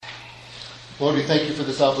Lord, we thank you for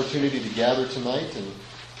this opportunity to gather tonight, and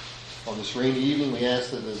on this rainy evening we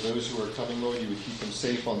ask that as those who are coming, Lord, you would keep them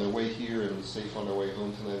safe on their way here and safe on their way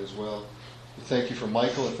home tonight as well. We thank you for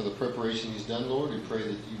Michael and for the preparation he's done, Lord. We pray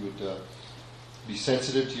that you would be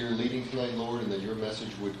sensitive to your leading tonight, Lord, and that your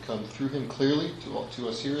message would come through him clearly to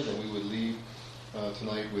us here, that we would leave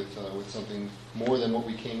tonight with something more than what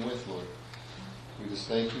we came with, Lord. We just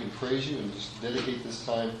thank you and praise you and just dedicate this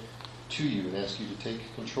time to you and ask you to take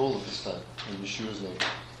control of this time. In Yeshua's name.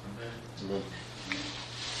 Amen. Amen.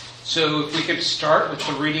 So if we could start with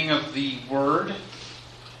the reading of the Word.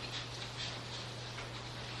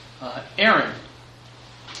 Aaron.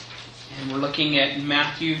 And we're looking at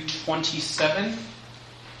Matthew 27.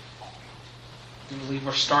 I believe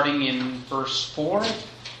we're starting in verse 4, I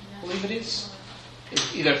believe it is.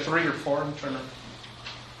 It's either 3 or 4. I'm trying to...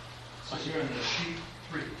 So you're in the sheet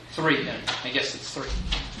 3. 3, then. I guess it's 3.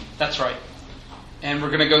 That's right. And we're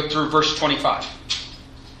going to go through verse 25.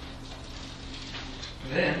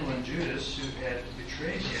 Then, when Judas, who had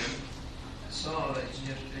betrayed him, saw that he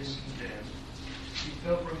had been condemned, he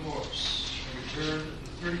felt remorse and returned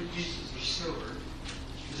the 30 pieces of silver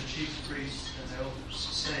to the chief priests and elders,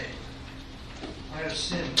 saying, I have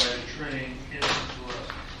sinned by betraying innocent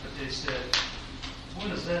blood. But they said,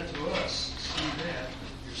 what is that to us? See that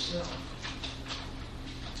yourself.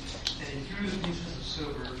 And he threw the pieces of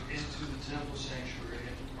silver into the temple sanctuary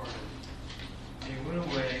and departed. And he went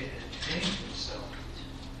away and hanged himself.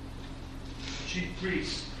 The chief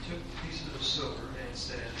priests took the pieces of silver and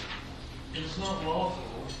said, it is not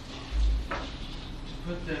lawful to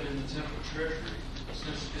put them in the temple treasury,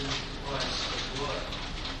 since it is the price of blood.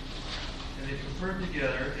 And they conferred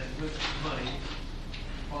together and put money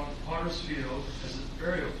on the potter's field as a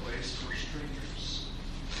burial place for strangers.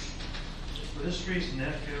 For this reason,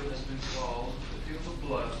 that field has been called the field of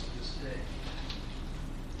blood to this day.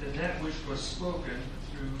 Then that which was spoken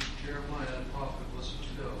through Jeremiah the prophet was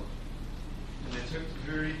fulfilled. And they took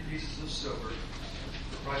the 30 pieces of silver,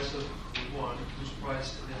 the price of the one whose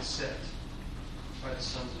price had been set by the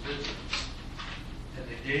sons of Israel. And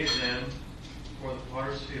they gave them for the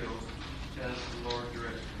potter's field as the Lord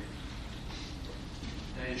directed me.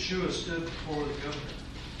 Now Yeshua stood before the governor,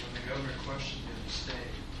 when the governor questioned him, saying,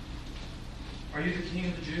 are you the king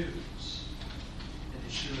of the Jews? And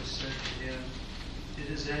Yeshua said to him, it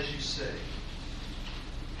is as you say.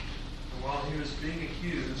 And while he was being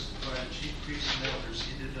accused by the chief priests and elders,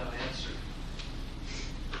 he did not answer.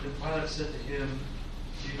 Then Pilate said to him,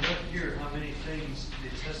 do you not hear how many things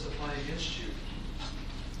they testify against you?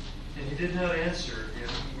 And he did not answer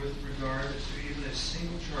him with regard to even a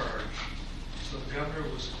single charge. So the governor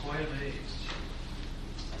was quite amazed.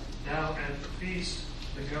 Now at the feast,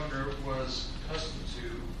 the governor was accustomed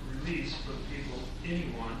to release for the people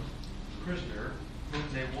anyone, prisoner, whom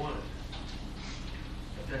they wanted.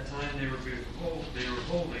 At that time they were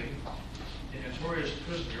holding a notorious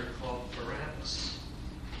prisoner called Barabbas.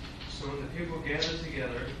 So when the people gathered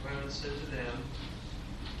together, Pilate said to them,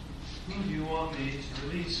 who do you want me to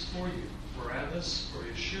release for you, Barabbas or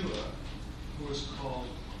Yeshua, who was called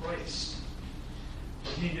Christ?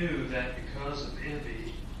 But he knew that because of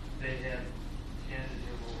envy, they had handed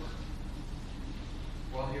him over.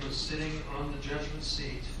 While he was sitting on the judgment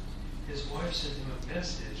seat, his wife sent him a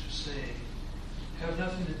message saying, have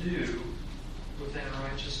nothing to do with that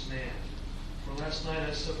righteous man, for last night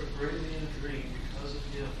I suffered greatly in a dream because of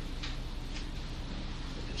him.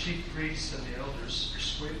 But the chief priests and the elders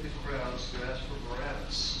persuaded the crowds to ask for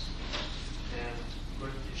Barabbas and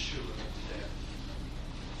put Yeshua to death.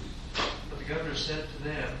 But the governor said to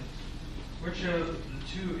them, which of the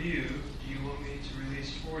two of you do you want me to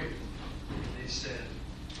release for you? And they said,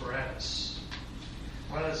 Barabbas.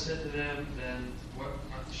 Pilate said to them, then what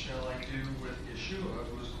shall I do with Yeshua,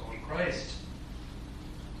 who is called Christ?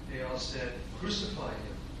 They all said, crucify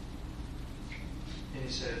him. And he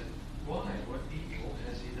said, why? What evil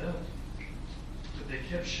has he done? But they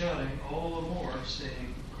kept shouting all the more,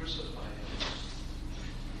 saying, crucify him.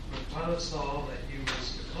 When Pilate saw that he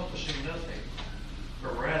was accomplishing nothing,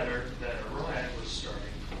 but rather that a riot was starting,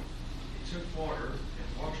 he took water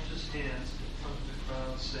and washed his hands in front of the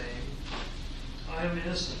crowd, saying, I am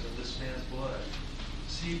innocent of this man's blood.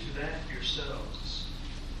 See to that yourselves.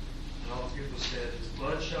 And all the people said, his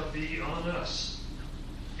blood shall be on us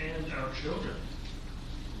and our children.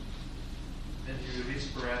 Then he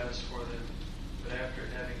released Barabbas for them, but after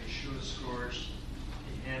having Yeshua scourged,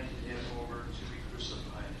 he handed him over to be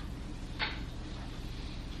crucified.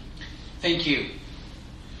 Thank you.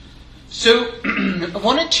 So, I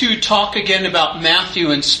wanted to talk again about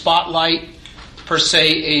Matthew and spotlight, per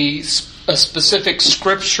se, a specific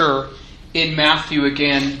scripture in Matthew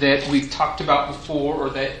again that we've talked about before, or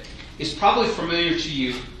that is probably familiar to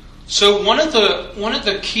you. So one of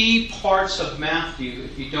the key parts of Matthew,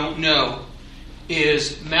 if you don't know,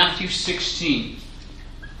 is Matthew 16.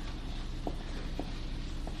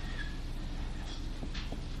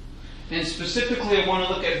 And specifically, I want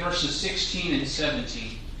to look at verses 16 and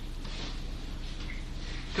 17.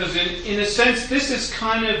 Because in a sense, this is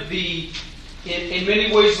kind of in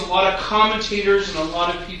many ways, a lot of commentators and a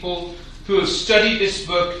lot of people who have studied this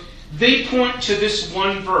book, they point to this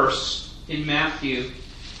one verse in Matthew.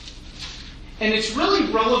 And it's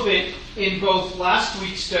really relevant in both last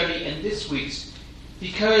week's study and this week's,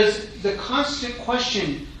 because the constant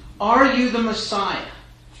question, are you the Messiah?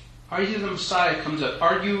 Are you the Messiah comes up.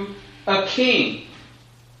 Are you a king?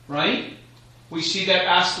 Right? We see that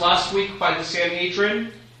asked last week by the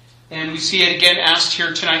Sanhedrin, and we see it again asked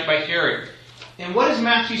here tonight by Herod. And what does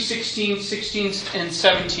Matthew 16 and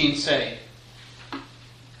 17 say?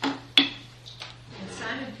 And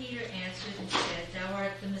Simon Peter answered and said, Thou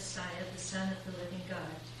art the Messiah, the Son of the living God.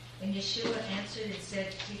 And Yeshua answered and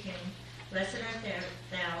said to him, Blessed art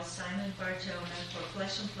thou, Simon Bar-Jonah, for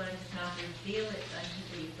flesh and blood hath not revealed it unto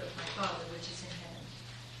thee, but my Father which is in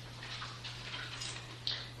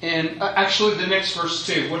heaven. And actually the next verse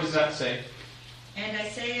too, what does that say? And I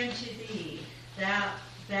say unto thee,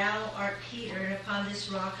 Thou art Peter, and upon this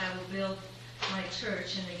rock I will build my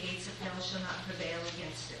church, and the gates of hell shall not prevail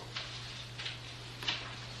against it.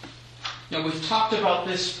 Now we've talked about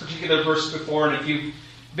this particular verse before, and if you've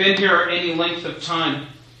been here any length of time,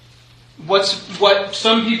 what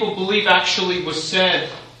some people believe actually was said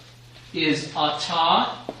is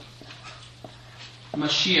Atah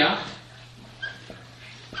Mashiach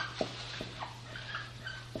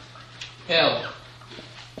El.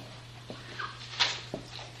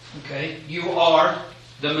 Okay, you are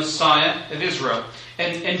the Messiah of Israel.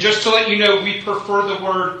 And just to let you know, we prefer the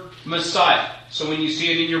word Messiah. So when you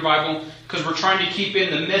see it in your Bible, because we're trying to keep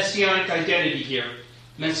in the messianic identity here.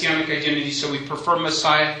 Messianic identity, so we prefer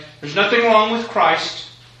Messiah. There's nothing wrong with Christ.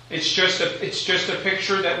 It's just a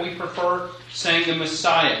picture that we prefer saying the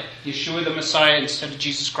Messiah. Yeshua the Messiah instead of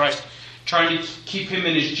Jesus Christ. Trying to keep him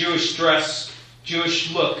in his Jewish dress,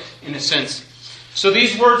 Jewish look, in a sense. So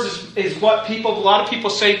these words is what a lot of people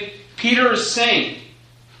say Peter is saying.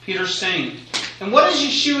 Peter's saying. And what does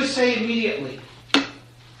Yeshua say immediately?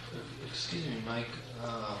 Excuse me, Mike.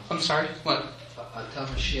 I'm sorry, what? Atah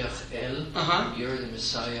Mashiach El, you're the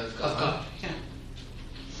Messiah of God. Of God, yeah.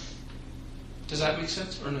 Does that make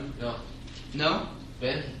sense or no? No. No?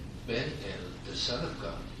 Ben El, the Son of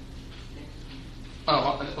God.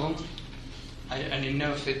 Oh, I didn't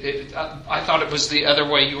know if it I thought it was the other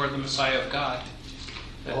way. You are the Messiah of God.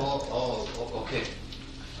 Okay.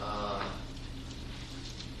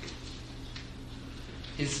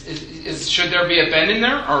 Should there be a Ben in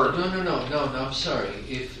there, or No. I'm sorry.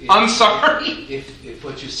 I'm sorry. If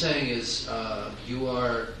what you're saying is you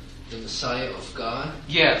are the Messiah of God.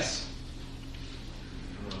 Yes.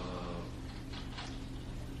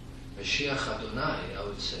 Mashiach Adonai, I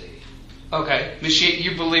would say. Okay. Mashiach,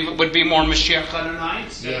 you believe it would be more Mashiach Adonai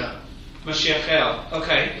instead of Mashiach El.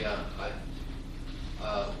 Okay. Yeah.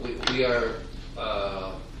 We are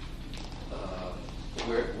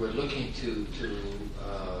we're looking to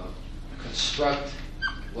construct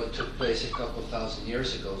what took place a couple thousand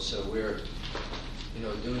years ago. So we're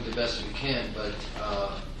doing the best we can.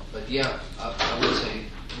 But yeah, I would say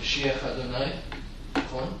Mashiach Adonai.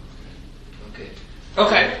 Okay.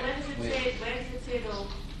 Okay. Where does it say though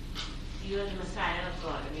you are the Messiah of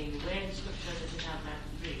God? I mean, where in the scripture does it have that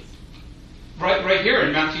phrase? Right here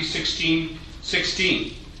in Matthew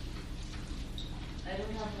 16:16. I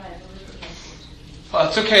don't have the Bible with me.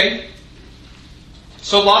 That's okay.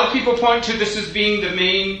 So a lot of people point to this as being the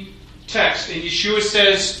main text, and Yeshua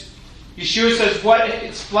says, "What?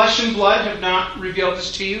 It's flesh and blood have not revealed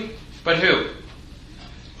this to you, but who?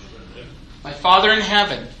 My Father in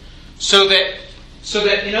heaven." So that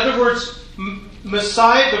in other words,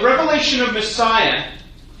 Messiah, the revelation of Messiah,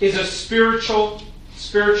 is a spiritual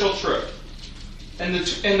truth, and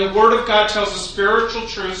the Word of God tells us spiritual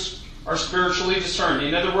truths are spiritually discerned.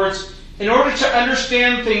 In other words, in order to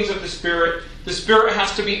understand things of the Spirit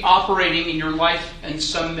has to be operating in your life in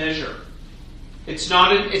some measure. It's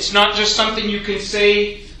not just something you can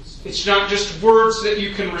say. It's not just words that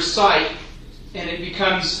you can recite, and it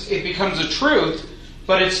becomes a truth.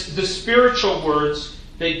 But it's the spiritual words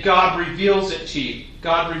that God reveals it to you.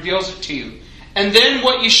 God reveals it to you. And then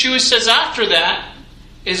what Yeshua says after that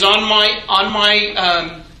is on my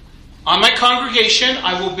congregation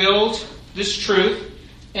I will build this truth.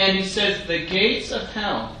 And he says the gates of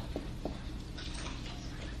hell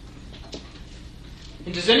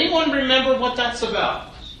And does anyone remember what that's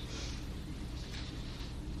about?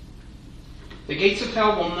 The gates of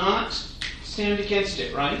hell will not stand against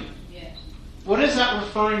it, right? Yes. What is that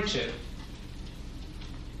referring to?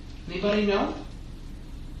 Anybody know?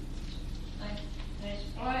 It's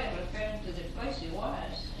probably referring to the place he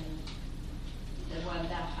was and the one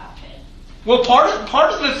that happened. Well,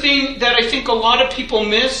 part of the thing that I think a lot of people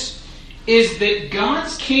miss is that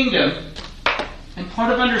God's kingdom, and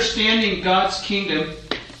part of understanding God's kingdom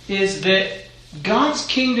is that God's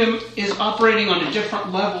kingdom is operating on a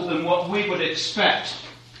different level than what we would expect.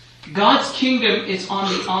 God's kingdom is on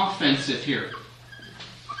the offensive here.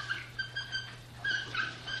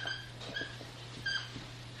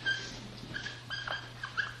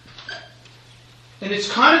 And it's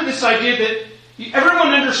kind of this idea that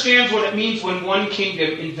everyone understands what it means when one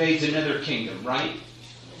kingdom invades another kingdom, right?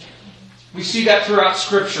 We see that throughout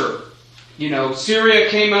Scripture. Syria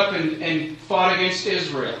came up and fought against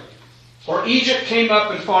Israel. Or Egypt came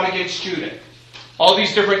up and fought against Judah. All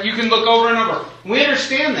these different, you can look over and over. We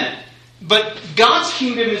understand that. But God's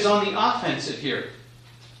kingdom is on the offensive here.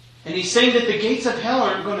 And He's saying that the gates of hell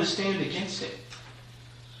aren't going to stand against it.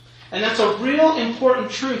 And that's a real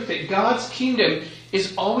important truth, that God's kingdom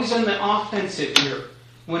is always on the offensive here.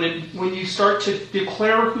 When you start to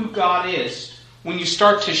declare who God is, when you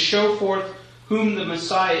start to show forth whom the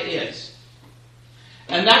Messiah is.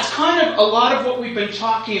 And that's kind of a lot of what we've been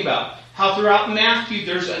talking about. How throughout Matthew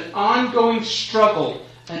there's an ongoing struggle,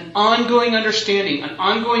 an ongoing understanding, an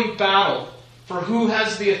ongoing battle for who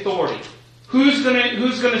has the authority. Who's going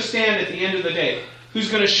to stand at the end of the day? Who's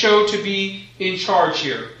going to show to be in charge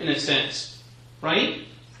here, in a sense? Right?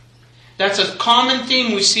 That's a common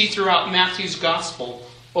theme we see throughout Matthew's gospel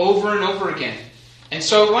over and over again. And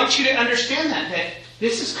so I want you to understand that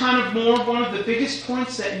this is kind of more one of the biggest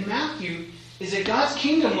points that in Matthew is that God's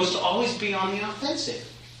kingdom was to always be on the offensive.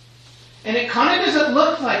 And it kind of doesn't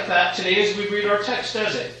look like that today as we read our text,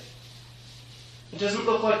 does it? It doesn't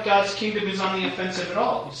look like God's kingdom is on the offensive at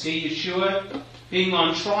all. We see Yeshua being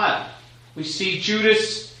on trial. We see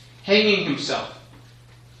Judas hanging himself.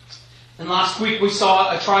 And last week we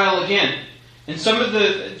saw a trial again. And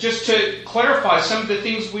just to clarify some of the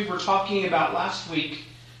things we were talking about last week,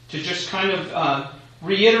 to just kind of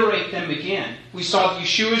reiterate them again. We saw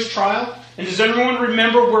Yeshua's trial. And does everyone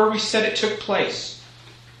remember where we said it took place?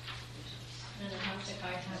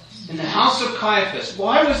 In the house of Caiaphas.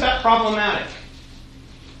 Why was that problematic?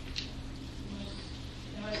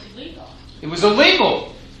 It was illegal. It was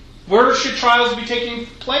illegal. Where should trials be taking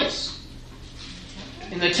place?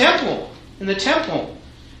 In the temple. In the temple.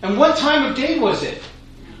 And what time of day was it?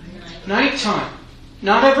 Nighttime.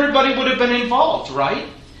 Not everybody would have been involved, right?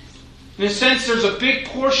 In a sense, there's a big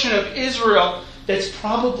portion of Israel that's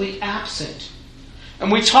probably absent. And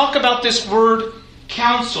we talk about this word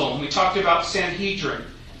council, and we talked about Sanhedrin.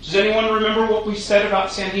 Does anyone remember what we said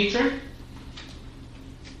about Sanhedrin?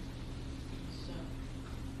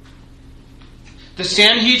 The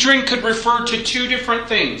Sanhedrin could refer to two different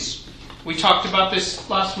things. We talked about this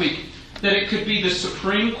last week. That it could be the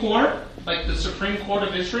Supreme Court, like the Supreme Court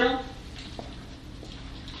of Israel.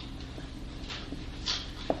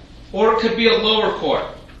 Or it could be a lower court.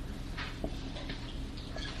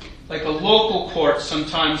 Like a local court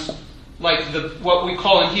sometimes, like what we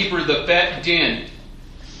call in Hebrew the Bet Din.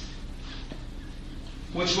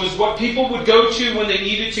 Which was what people would go to when they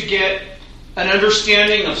needed to get an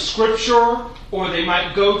understanding of Scripture, or they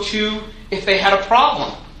might go to if they had a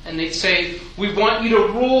problem. And they'd say, we want you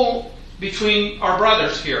to rule between our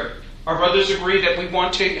brothers here. Our brothers agree that we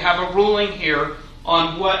want to have a ruling here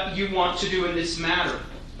on what you want to do in this matter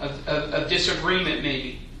of disagreement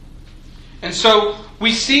maybe. And so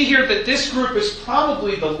we see here that this group is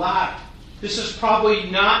probably the latter. This is probably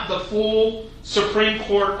not the full Supreme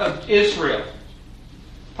Court of Israel.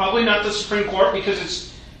 Probably not the Supreme Court because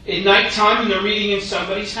it's at nighttime and they're meeting in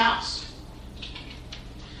somebody's house.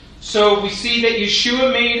 So we see that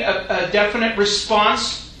Yeshua made a definite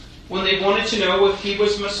response when they wanted to know if he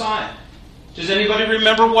was Messiah. Does anybody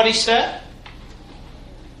remember what he said?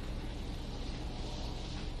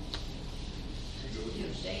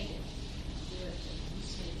 You say it.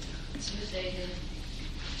 You say it.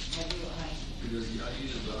 Because he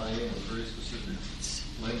uses the I am, a very specific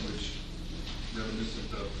language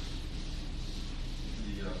reminiscent of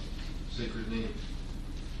the sacred name.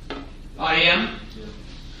 I am? Yeah.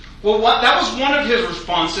 Well, that was one of his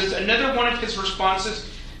responses. Another one of his responses,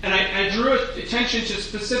 and I drew attention to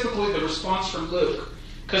specifically the response from Luke,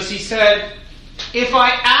 because he said, if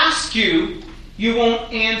I ask you, you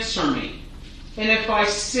won't answer me. And if I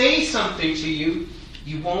say something to you,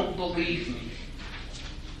 you won't believe me.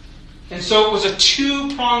 And so it was a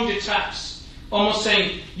two-pronged attack, almost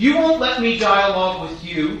saying, you won't let me dialogue with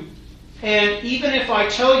you, and even if I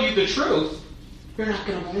tell you the truth, you're not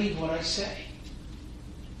going to believe what I say.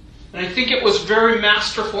 And I think it was a very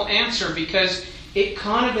masterful answer because it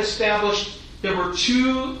kind of established there were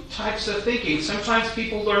two types of thinking. Sometimes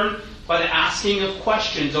people learn by the asking of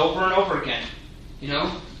questions over and over again.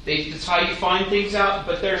 That's how you find things out.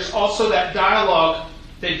 But there's also that dialogue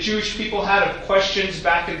that Jewish people had of questions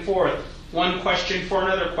back and forth. One question for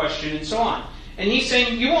another question and so on. And he's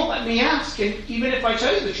saying, you won't let me ask. And even if I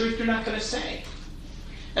tell you the truth, you're not going to say.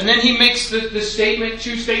 And then he makes the statement,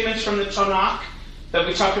 two statements from the Tanakh that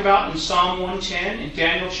we talked about in Psalm 110 and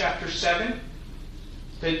Daniel chapter 7.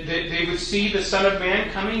 That they would see the Son of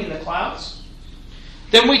Man coming in the clouds.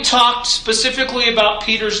 Then we talked specifically about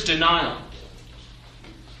Peter's denial.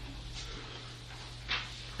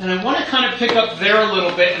 And I want to kind of pick up there a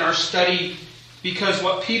little bit in our study because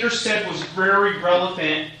what Peter said was very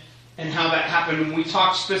relevant and how that happened. And we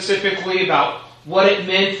talked specifically about what it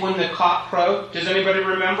meant when the cock crowed. Does anybody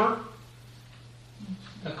remember?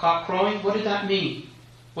 The cock crowing? What did that mean?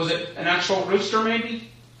 Was it an actual rooster maybe?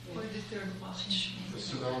 Or the third watch. It's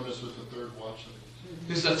synonymous with the third watch.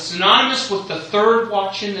 It was synonymous with the third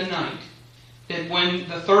watch in the night. That when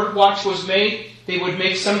the third watch was made, they would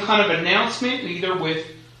make some kind of announcement, either with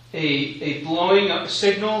a blowing up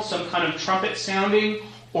signal, some kind of trumpet sounding,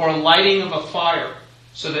 or a lighting of a fire,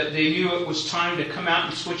 so that they knew it was time to come out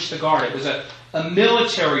and switch the guard. It was a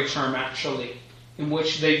military term, actually, in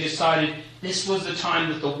which they decided this was the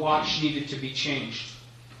time that the watch needed to be changed.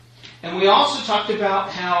 And we also talked about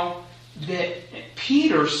how that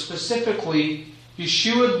Peter, specifically,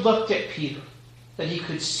 Yeshua looked at Peter, that he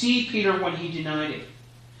could see Peter when he denied him.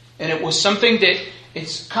 And it was something that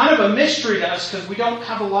it's kind of a mystery to us because we don't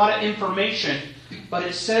have a lot of information, but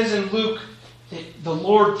it says in Luke that the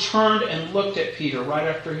Lord turned and looked at Peter right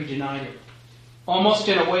after he denied him, almost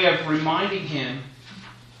in a way of reminding him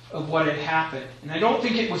of what had happened. And I don't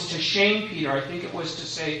think it was to shame Peter. I think it was to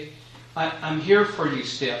say, I'm here for you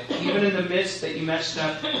still. Even in the midst that you messed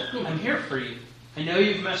up, I'm here for you. I know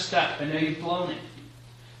you've messed up. I know you've blown it.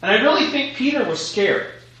 And I really think Peter was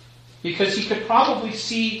scared because he could probably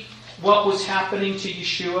see what was happening to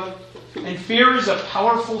Yeshua. And fear is a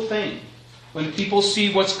powerful thing. When people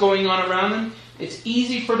see what's going on around them, it's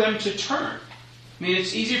easy for them to turn. I mean,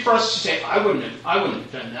 it's easy for us to say, I wouldn't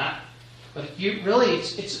have done that. But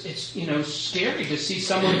it's scary to see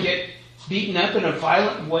someone get beaten up in a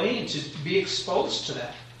violent way and to be exposed to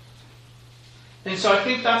that. And so I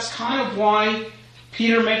think that's kind of why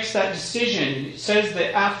Peter makes that decision. It says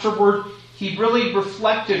that afterward he really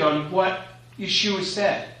reflected on what Yeshua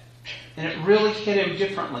said. And it really hit him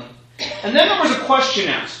differently. And then there was a question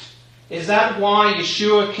asked. Is that why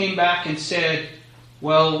Yeshua came back and said,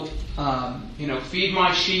 well, feed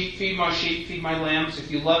my sheep, feed my lambs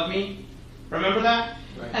if you love me? Remember that?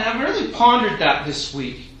 Right. And I really pondered that this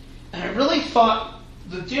week. And I really thought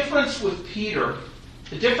the difference with Peter,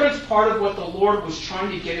 the difference part of what the Lord was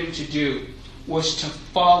trying to get him to do was to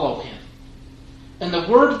follow him. And the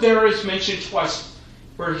word there is mentioned twice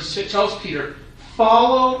where he tells Peter,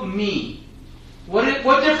 follow me. What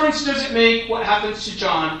difference does it make what happens to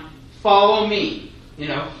John? Follow me,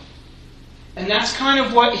 And that's kind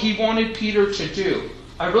of what he wanted Peter to do.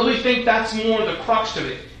 I really think that's more the crux of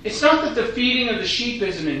it. It's not that the feeding of the sheep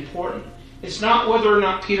isn't important. It's not whether or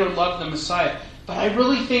not Peter loved the Messiah. But I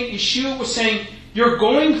really think Yeshua was saying, you're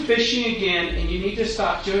going fishing again and you need to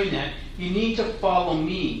stop doing that. You need to follow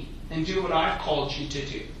me and do what I've called you to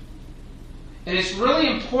do. And it's really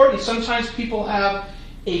important. Sometimes people have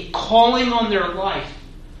a calling on their life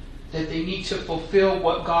that they need to fulfill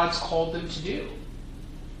what God's called them to do.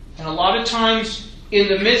 And a lot of times, in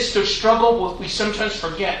the midst of struggle, we sometimes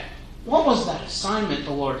forget, what was that assignment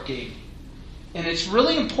the Lord gave me? And it's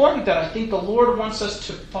really important that I think the Lord wants us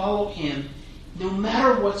to follow Him no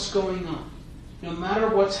matter what's going on, no matter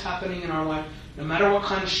what's happening in our life, no matter what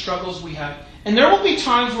kind of struggles we have. And there will be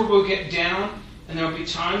times where we'll get down, and there will be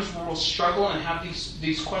times where we'll struggle and have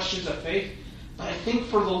these questions of faith. But I think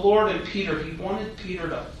for the Lord and Peter, He wanted Peter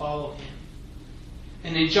to follow Him.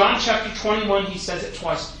 And in John chapter 21, He says it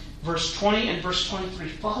twice. Verse 20 and verse 23,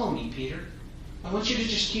 follow me, Peter. I want you to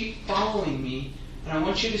just keep following me, and I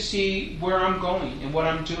want you to see where I'm going and what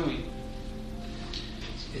I'm doing.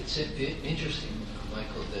 It's interesting,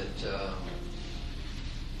 Michael, that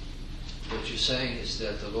what you're saying is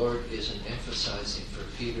that the Lord isn't emphasizing for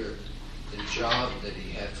Peter the job that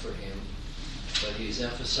He had for him, but He's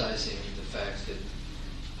emphasizing the fact that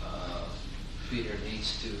Peter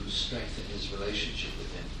needs to strengthen his relationship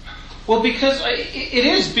with him? Well, because I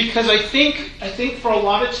think for a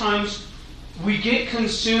lot of times we get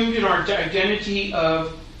consumed in our identity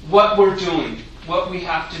of what we're doing, what we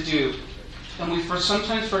have to do, and we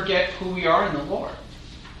sometimes forget who we are in the Lord,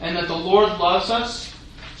 and that the Lord loves us,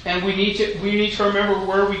 and we need to remember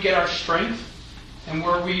where we get our strength and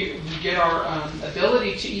where we get our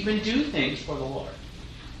ability to even do things for the Lord.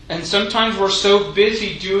 And sometimes we're so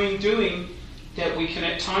busy doing that we can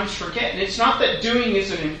at times forget. And it's not that doing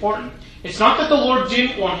isn't important. It's not that the Lord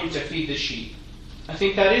didn't want him to feed the sheep. I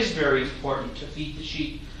think that is very important, to feed the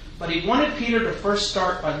sheep. But he wanted Peter to first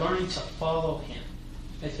start by learning to follow him,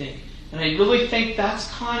 I think. And I really think that's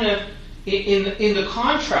kind of in the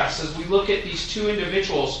contrast as we look at these two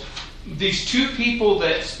individuals, these two people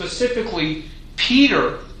that specifically,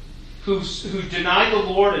 Peter, who denied the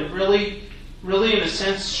Lord and really in a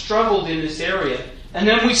sense struggled in this area. And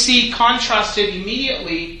then we see contrasted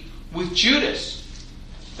immediately with Judas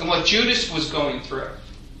and what Judas was going through.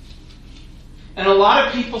 And a lot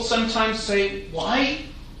of people sometimes say, why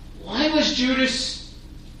was Judas,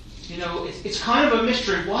 it's kind of a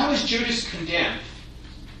mystery. Why was Judas condemned?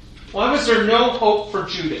 Why was there no hope for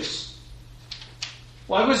Judas?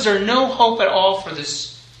 Why was there no hope at all for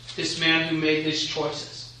this man who made these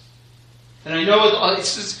choices? And I know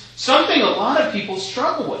it's something a lot of people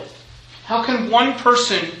struggle with. How can one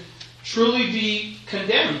person truly be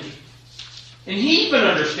condemned? And he even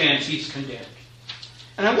understands he's condemned.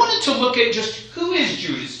 And I wanted to look at just who is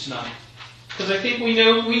Judas tonight. Because I think we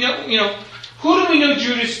know, who do we know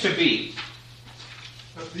Judas to be?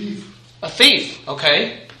 A thief. A thief,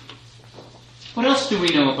 okay. What else do we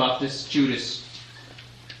know about this Judas?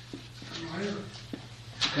 A liar.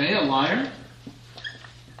 Okay, a liar.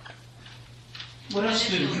 What else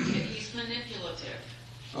do we He's manipulative.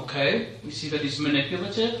 Okay, we see that he's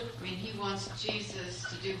manipulative. I mean, he wants Jesus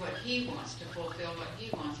to do what he wants, to fulfill what he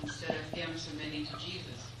wants, instead of him submitting to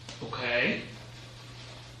Jesus. Okay.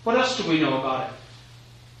 What else do we know about it?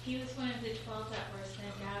 He was one of the 12 that were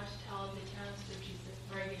sent out to tell the towns of Jesus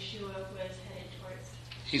where Yeshua was headed towards.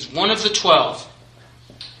 He's one of the 12.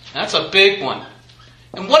 That's a big one.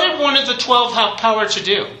 And what did one of the 12 have power to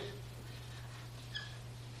do?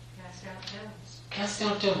 Cast out devils. Cast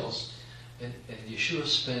out devils. And Yeshua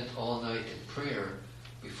spent all night in prayer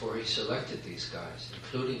before he selected these guys,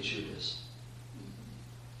 including Judas.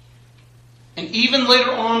 And even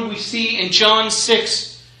later on we see in John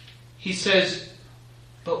 6, he says,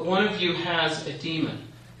 but one of you has a demon.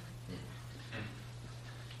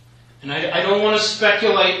 And I don't want to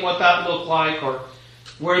speculate what that looked like or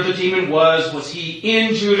where the demon was. Was he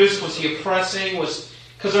in Judas? Was he oppressing?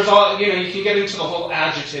 Because there's all, you can get into the whole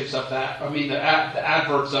adjectives of that. I mean, the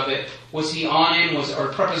adverbs of it. Was he on him? Or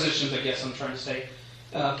prepositions, I guess I'm trying to say.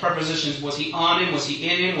 Prepositions. Was he on him? Was he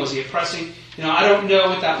in him? Was he oppressing? I don't know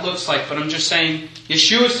what that looks like, but I'm just saying,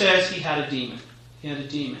 Yeshua says he had a demon. He had a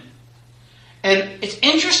demon. And it's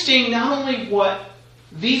interesting not only what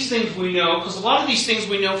these things we know, because a lot of these things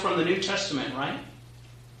we know from the New Testament, right?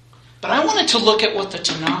 But I wanted to look at what the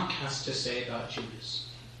Tanakh has to say about Judas.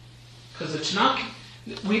 Because the Tanakh,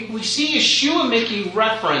 we see Yeshua making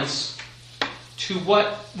reference to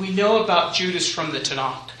what we know about Judas from the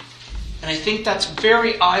Tanakh. And I think that's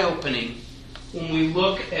very eye-opening when we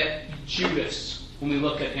look at Judas, when we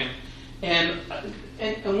look at him. And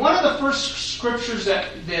one of the first scriptures that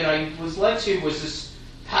I was led to was this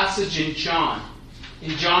passage in John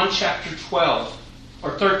chapter 12,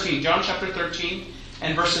 or 13, John chapter 13,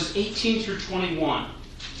 and verses 18 through 21.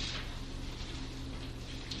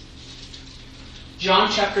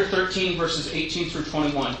 John chapter 13, verses 18 through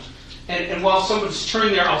 21. And while someone's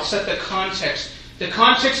turning there, I'll set the context. The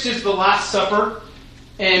context is the Last Supper,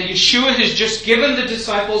 and Yeshua has just given the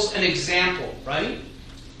disciples an example, right?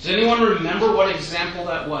 Does anyone remember what example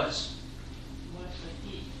that was?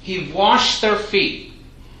 He washed their feet.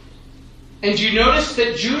 And do you notice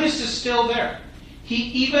that Judas is still there? He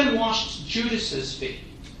even washed Judas's feet.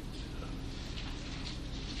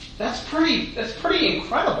 That's pretty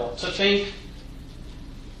incredible to think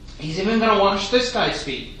he's even going to wash this guy's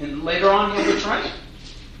feet. And later on he'll betray him.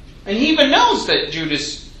 And he even knows that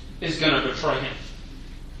Judas is going to betray him.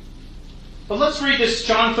 But let's read this,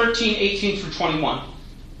 John 13, 18 through 21.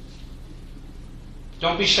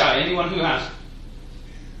 Don't be shy, anyone who has it.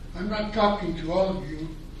 I'm not talking to all of you.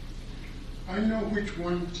 I know which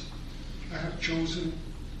ones I have chosen,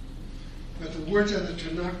 but the words of the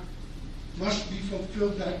Tanakh must be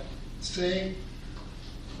fulfilled, that saying,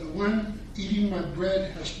 the one eating my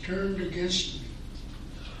bread has turned against me.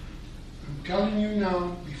 I'm telling you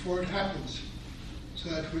now before it happens, so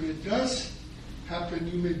that when it does happen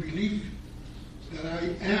you may believe that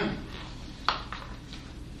I am.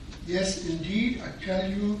 Yes, indeed, I tell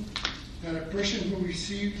you that a person who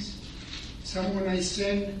receives someone I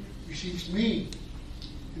send receives me,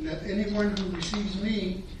 and that anyone who receives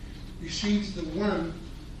me receives the one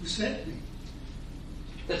who sent me.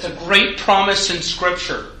 That's a great promise in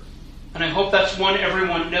Scripture. And I hope that's one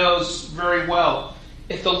everyone knows very well.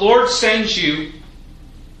 If the Lord sends you,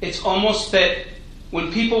 it's almost that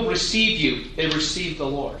when people receive you, they receive the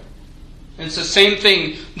Lord. And it's the same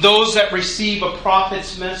thing. Those that receive a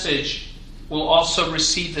prophet's message will also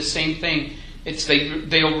receive the same thing.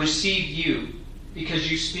 They'll receive you because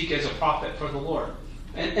you speak as a prophet for the Lord.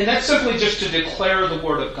 And that's simply just to declare the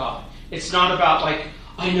Word of God. It's not about like,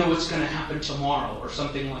 I know what's going to happen tomorrow or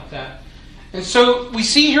something like that. And so we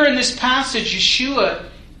see here in this passage, Yeshua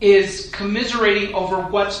is commiserating over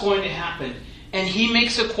what's going to happen. And he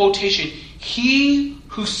makes a quotation. He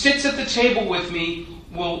who sits at the table with me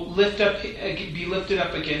will be lifted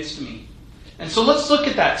up against me. And so let's look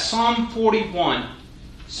at that. Psalm 41.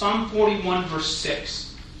 Psalm 41 verse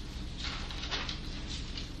 6.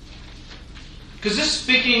 Because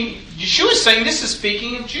Yeshua is saying this is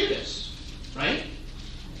speaking of Judas. Right?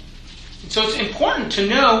 And so it's important to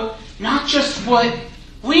know not just what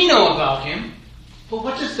we know about him, but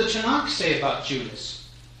what does the Tanakh say about Judas?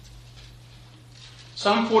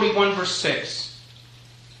 Psalm 41 verse 6.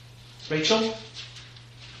 Rachel?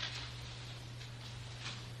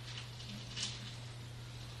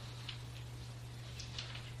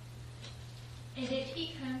 And if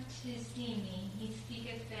he come to see me, he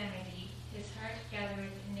speaketh vanity, his heart gathereth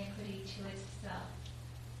iniquity to itself.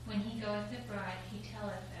 When he goeth abroad, he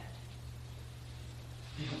telleth it.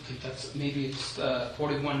 I don't think that's, maybe it's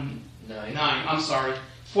 41.9. I'm sorry,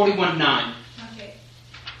 41.9. Okay.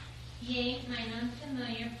 Yea, mine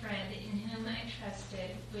unfamiliar friend, in whom I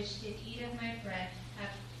trusted, which did eat of my bread,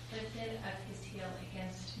 hath lifted up his heel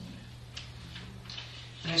against me.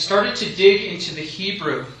 And I started to dig into the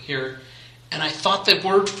Hebrew here, and I thought the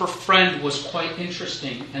word for friend was quite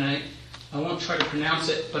interesting. And I won't try to pronounce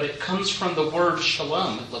it, but it comes from the word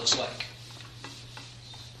shalom, it looks like.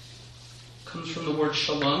 It comes from the word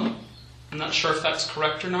shalom. I'm not sure if that's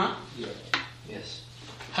correct or not. Yeah. Yes.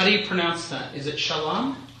 How do you pronounce that? Is it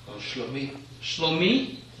shalom? Oh, shlomi.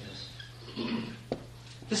 Shlomi? Yes.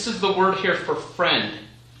 This is the word here for friend.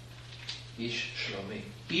 Ish shlomi.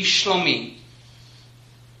 Ish shlomi.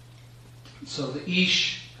 So the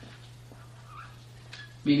ish,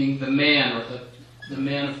 meaning the man or the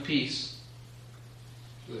man of peace.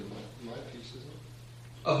 My piece, isn't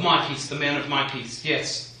it? Of my peace, the man of my peace,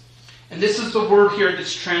 yes. And this is the word here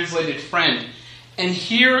that's translated friend. And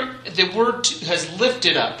here the word has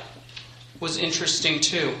lifted up was interesting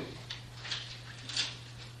too.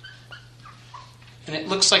 And it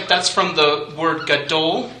looks like that's from the word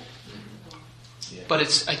gadol. Yeah. But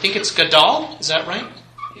I think it's gadol, is that right?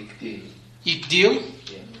 Igdil. Igdil?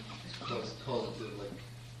 Yeah.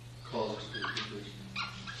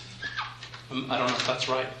 I don't know if that's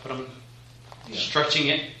right, but I'm stretching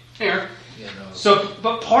it here. Yeah, no. So,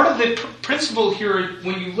 but part of the principle here,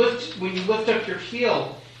 when you lift up your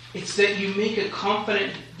heel, it's that you make a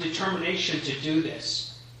confident determination to do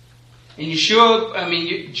this. And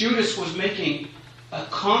Judas was making a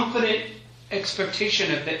confident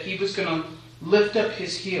expectation of that he was going to lift up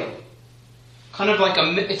his heel. Kind of like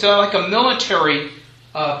it's like a military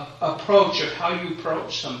approach of how you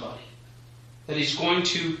approach somebody. That he's going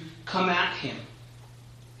to come at him.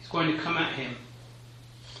 He's going to come at him.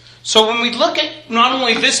 So when we look at not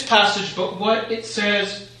only this passage, but what it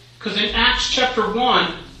says, because in Acts chapter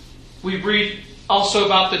 1, we read also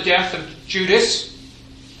about the death of Judas,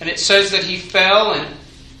 and it says that he fell, and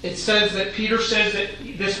it says that Peter says that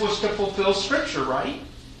this was to fulfill Scripture, right?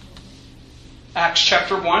 Acts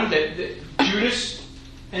chapter 1, that Judas,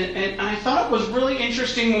 and I thought it was really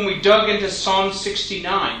interesting when we dug into Psalm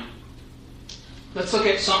 69. Let's look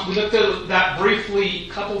at we looked at that briefly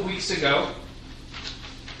a couple weeks ago,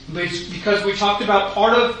 because we talked about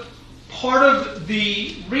part of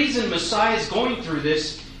the reason Messiah is going through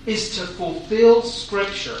this is to fulfill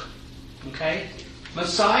Scripture. Okay,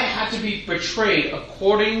 Messiah had to be betrayed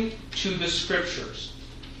according to the Scriptures,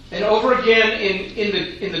 and over again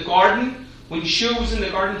in the garden, when Yeshua was in the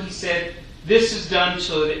garden, he said, "This is done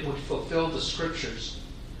so that it would fulfill the Scriptures."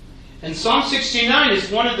 And Psalm 69 is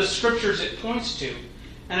one of the scriptures it points to.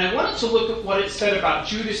 And I wanted to look at what it said about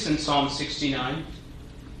Judas in Psalm 69,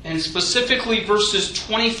 and specifically verses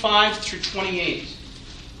 25 through 28.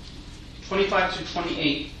 25 through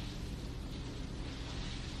 28.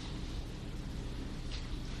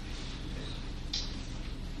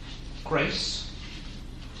 Grace?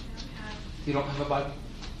 You don't have a Bible?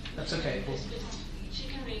 That's okay.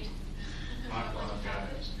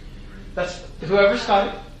 That's whoever's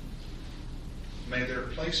got it. May their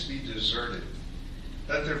place be deserted.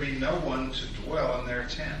 Let there be no one to dwell in their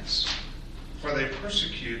tents. For they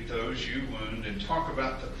persecute those you wound and talk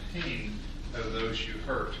about the pain of those you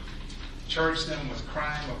hurt. Charge them with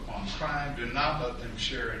crime upon crime. Do not let them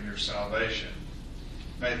share in your salvation.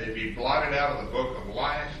 May they be blotted out of the book of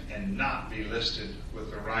life and not be listed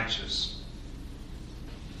with the righteous.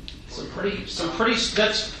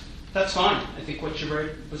 That's fine. I think what you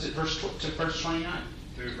read, was it verse 29?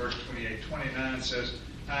 Through verse 28. 29 says,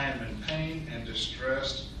 I am in pain and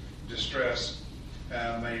distress.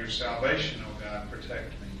 May your salvation, O God,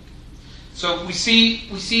 protect me. So we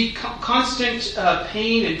see constant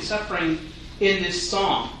pain and suffering in this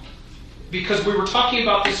psalm. Because we were talking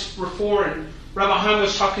about this before, and Rabbi Haim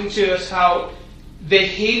was talking to us how they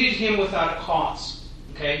hated him without a cause.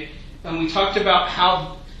 Okay? And we talked about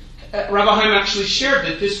how Rabbi Haim actually shared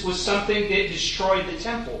that this was something that destroyed the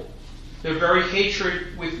temple. Their very hatred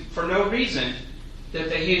for no reason, that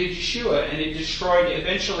they hated Yeshua, and it destroyed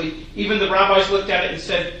eventually. Even the rabbis looked at it and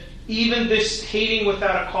said, even this hating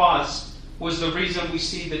without a cause was the reason we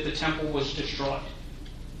see that the temple was destroyed.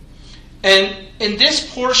 And in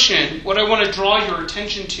this portion, what I want to draw your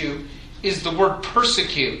attention to is the word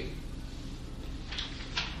persecute.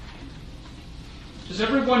 Does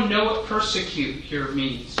everyone know what persecute here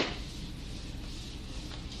means?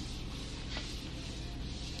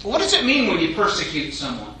 What does it mean when you persecute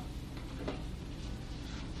someone?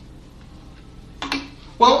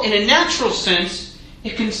 Well, in a natural sense,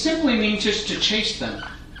 it can simply mean just to chase them.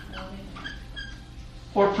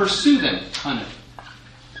 Or pursue them, kind of.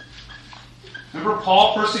 Remember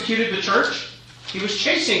Paul persecuted the church? He was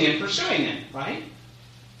chasing and pursuing them, right?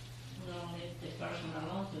 Don't leave the person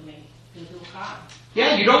alone to do harm.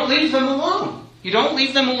 Yeah, you don't leave them alone. You don't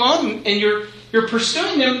leave them alone, and you're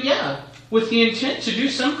pursuing them, with the intent to do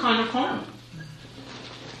some kind of harm.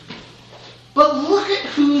 But look at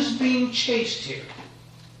who's being chased here.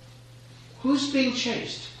 Who's being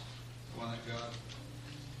chased? One that God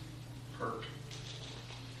hurt.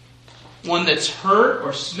 One that's hurt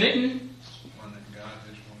or smitten. One that God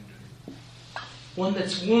has wounded. One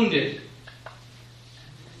that's wounded.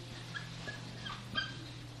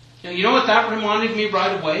 Now, you know what that reminded me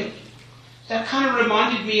right away? That kind of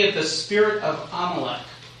reminded me of the spirit of Amalek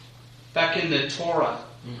back in the Torah,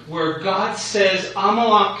 where God says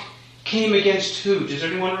Amalek came against who? Does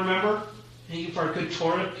anyone remember? Any of our good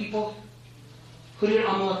Torah people? Who did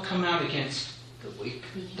Amalek come out against? The weak.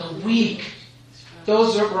 The weak.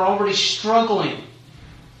 Those that were already struggling.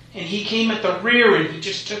 And he came at the rear and he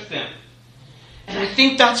just took them. And I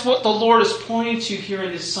think that's what the Lord is pointing to here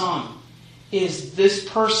in this psalm, is this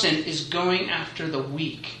person is going after the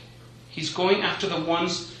weak. He's going after the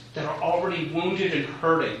ones that are already wounded and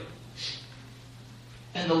hurting.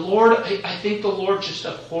 And the Lord, I think the Lord just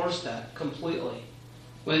abhors that completely.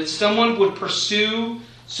 When someone would pursue,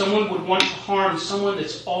 someone would want to harm someone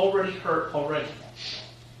that's already hurt already.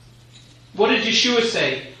 What did Yeshua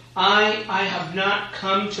say? I have not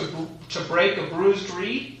come to break a bruised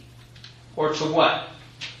reed, or to what?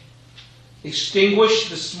 Extinguish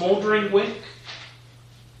the smoldering wick.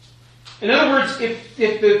 In other words, if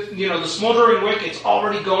the smoldering wick, it's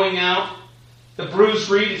already going out, the bruised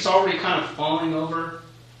reed, it's already kind of falling over.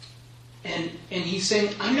 And he's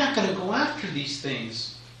saying, I'm not going to go after these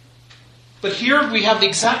things. But here we have the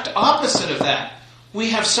exact opposite of that.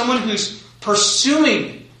 We have someone who's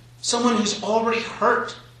pursuing someone who's already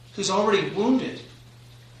hurt, who's already wounded.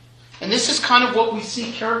 And this is kind of what we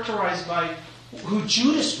see characterized by who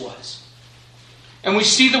Judas was. And we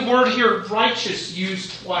see the word here, righteous,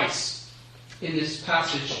 used twice in this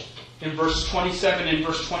passage. In verse 27 and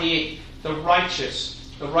verse 28. The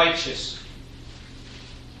righteous. The righteous.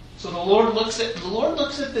 So the Lord looks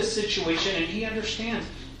at this situation and he understands.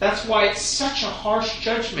 That's why it's such a harsh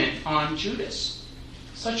judgment on Judas.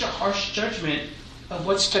 Such a harsh judgment of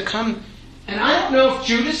what's to come. And I don't know if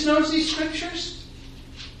Judas knows these scriptures.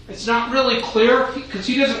 It's not really clear because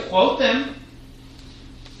he doesn't quote them.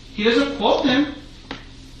 He doesn't quote them.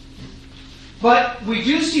 But we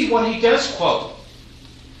do see what he does quote.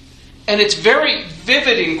 And it's very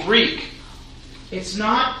vivid in Greek. It's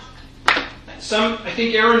not I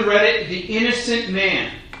think Aaron read it, the innocent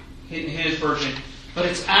man in his version. But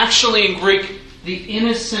it's actually in Greek, the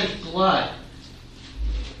innocent blood.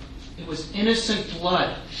 It was innocent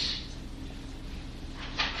blood.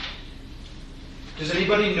 Does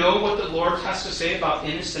anybody know what the Lord has to say about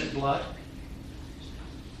innocent blood?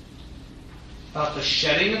 About the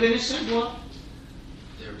shedding of innocent blood?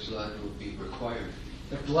 Their blood will be required.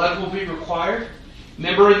 Their blood will be required.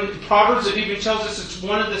 Remember in Proverbs it even tells us it's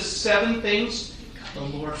one of the 7 things the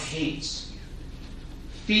Lord hates.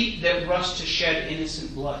 Feet that rush to shed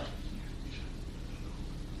innocent blood.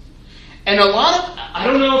 And I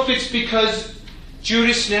don't know if it's because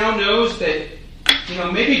Judas now knows that,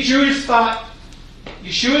 maybe Judas thought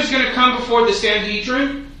Yeshua's going to come before the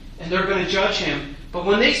Sanhedrin and they're going to judge him. But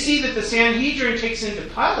when they see that the Sanhedrin takes him to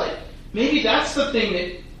Pilate, maybe that's the thing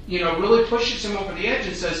that, really pushes him over the edge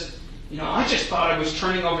and says, I just thought I was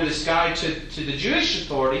turning over this guy to the Jewish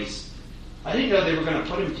authorities. I didn't know they were going to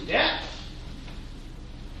put him to death.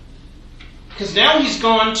 Because now he's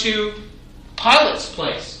gone to Pilate's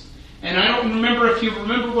place. And I don't remember if you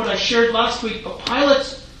remember what I shared last week, but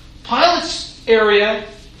Pilate's area,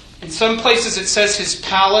 in some places it says his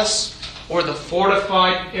palace, or the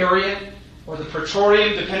fortified area, or the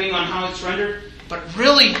praetorium, depending on how it's rendered. But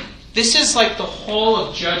really, this is like the hall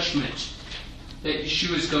of judgment that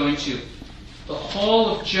Yeshua is going to. The hall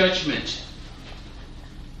of judgment.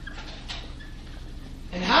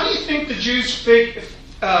 And how do you think the Jews fared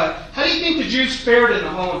in the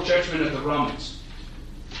hall of judgment of the Romans?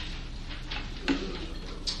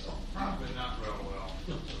 Probably not real well.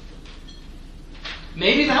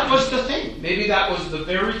 Maybe that was the thing. Maybe that was the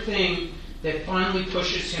very thing that finally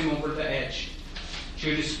pushes him over the edge.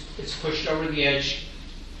 Judas is pushed over the edge,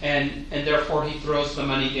 and therefore he throws the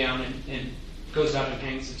money down and goes out and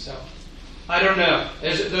hangs himself. I don't know.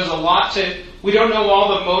 There's a lot to... We don't know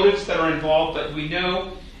all the motives that are involved, but we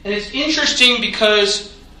know. And it's interesting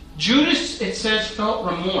because Judas, it says, felt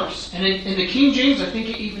remorse. And in the King James, I think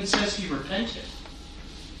it even says he repented.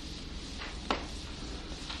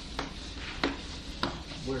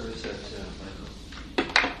 Where is that,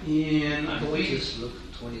 Michael? In, I believe... Is Luke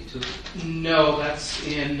 22? No, that's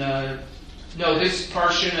in... no, this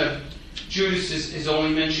portion of Judas is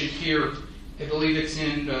only mentioned here. I believe it's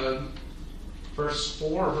in verse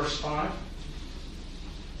 4 or verse 5.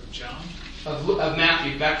 Of John? Of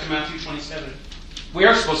Matthew, back to Matthew 27. We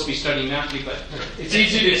are supposed to be studying Matthew, but it's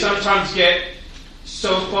easy to sometimes get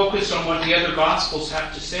so focused on what the other Gospels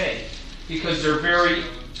have to say, because they're very,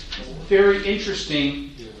 very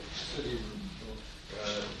interesting.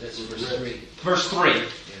 That's verse 3. Verse 3. Yeah.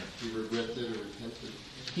 He regretted or repented.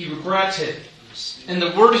 He regretted. And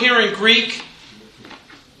the word here in Greek,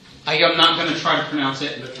 I am not going to try to pronounce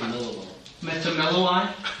it. Metameloi.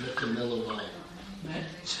 Metameloi? Metameloi.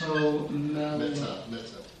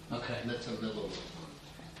 Meta. Okay. Metameloi.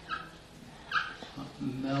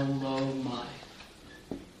 Melomai.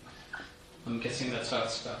 I'm guessing that's how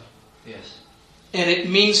it's spelled. Yes. And it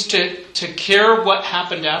means to care what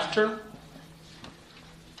happened after.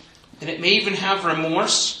 And it may even have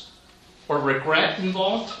remorse or regret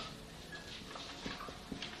involved.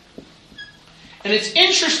 And it's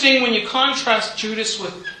interesting when you contrast Judas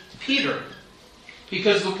with Peter.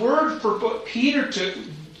 Because the word for what Peter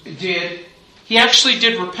did, he actually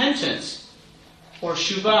did repentance. Or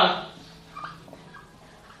shuvah.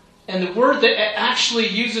 And the word that it actually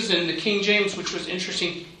uses in the King James, which was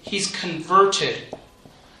interesting, he's converted.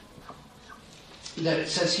 That it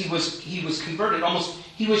says he was converted. Almost,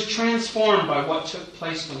 he was transformed by what took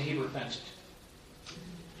place when he repented.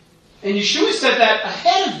 And Yeshua said that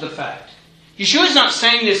ahead of the fact. Yeshua's not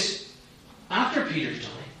saying this after Peter's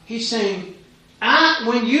dying. He's saying,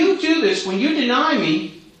 when you do this, when you deny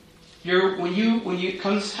me, when it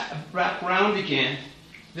comes back round again,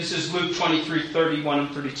 this is Luke 23:31 and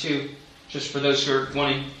 32, just for those who are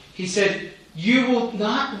wanting. He said, you will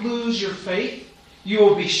not lose your faith. You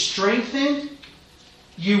will be strengthened.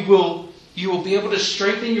 You will be able to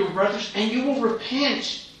strengthen your brothers, and you will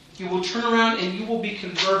repent. You will turn around and you will be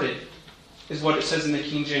converted, is what it says in the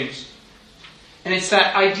King James. And it's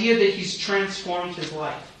that idea that he's transformed his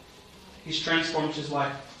life. He's transformed his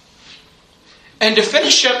life. And to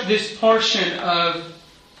finish up this portion of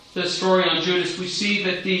the story on Judas, we see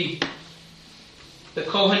that the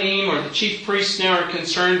Kohanim, or the chief priests, now are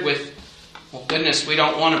concerned with, well, goodness, we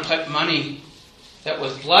don't want to put money that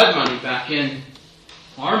was blood money back in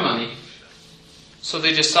our money. So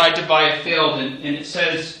they decide to buy a field, and it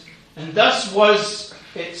says, and thus was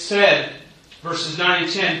it said, verses 9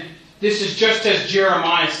 and 10, this is just as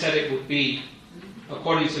Jeremiah said it would be,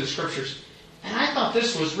 according to the Scriptures. And I thought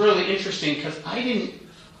this was really interesting, because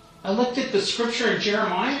I looked at the Scripture in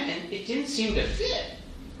Jeremiah, and it didn't seem to fit.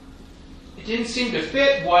 It didn't seem to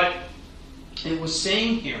fit what it was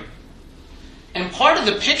saying here. And part of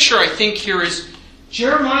the picture, I think, here is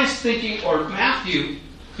Jeremiah's thinking, or Matthew,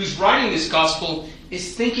 who's writing this gospel,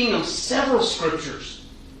 is thinking of several scriptures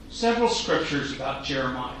about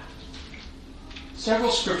Jeremiah.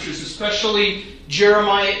 Several scriptures, especially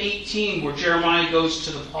Jeremiah 18, where Jeremiah goes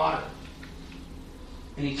to the potter.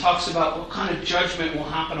 And he talks about what kind of judgment will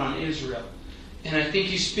happen on Israel. And I think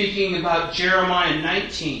he's speaking about Jeremiah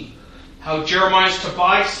 19, how Jeremiah is to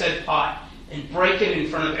buy said pot and break it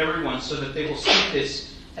in front of everyone so that they will see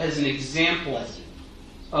this as an example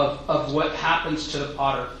of what happens to the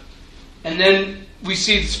potter. And then we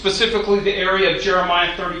see specifically the area of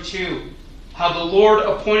Jeremiah 32, how the Lord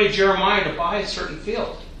appointed Jeremiah to buy a certain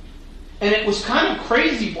field. And it was kind of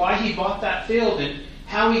crazy why he bought that field and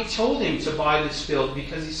how he told him to buy this field,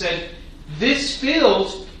 because he said, this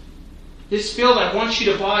field I want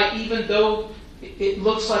you to buy even though it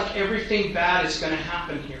looks like everything bad is going to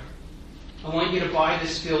happen here. I want you to buy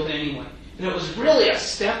this field anyway. And it was really a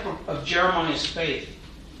step of Jeremiah's faith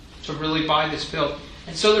to really buy this field.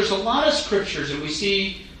 And so there's a lot of scriptures, and we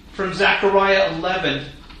see from Zechariah 11,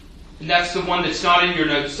 and that's the one that's not in your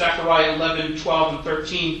notes, Zechariah 11, 12, and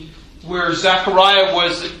 13, where Zechariah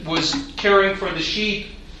was caring for the sheep,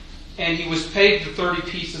 and he was paid the 30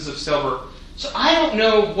 pieces of silver. So I don't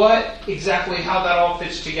know how that all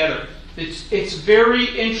fits together. It's very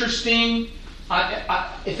interesting.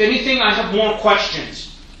 If anything, I have more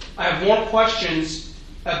questions. I have more questions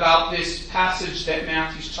about this passage that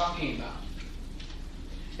Matthew's talking about.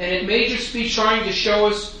 And it may just be trying to show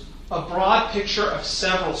us a broad picture of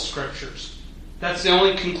several scriptures. That's the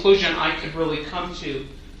only conclusion I could really come to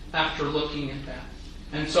after looking at that.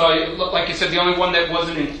 And so, like I said, the only one that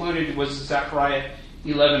wasn't included was Zechariah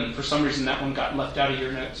 11. For some reason, that one got left out of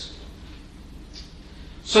your notes.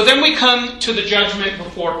 So then we come to the judgment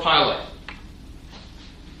before Pilate.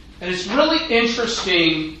 And it's really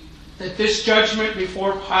interesting that this judgment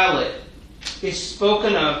before Pilate is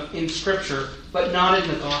spoken of in Scripture, but not in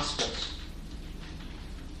the Gospels.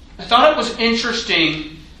 I thought it was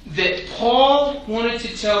interesting that Paul wanted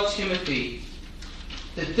to tell Timothy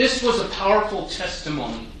that this was a powerful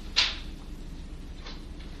testimony.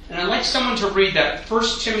 And I'd like someone to read that,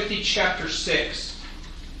 1 Timothy chapter 6,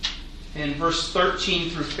 and verse 13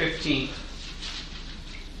 through 15.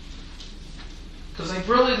 Because I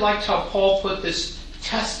really liked how Paul put this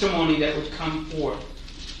testimony that would come forth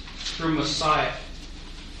through Messiah.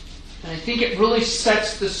 And I think it really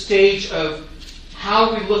sets the stage of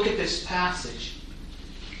how we look at this passage.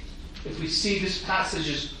 If we see this passage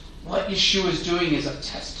as what Yeshua is doing is a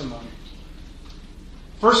testimony.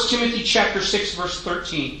 1 Timothy chapter 6, verse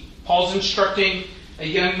 13. Paul's instructing a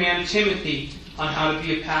young man, Timothy, on how to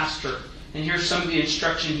be a pastor. And here's some of the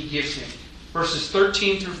instruction he gives him. Verses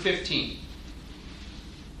 13 through 15.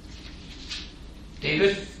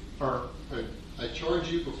 David? I charge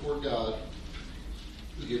you before God,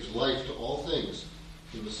 who gives life to all things,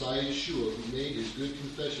 the Messiah Yeshua, who made his good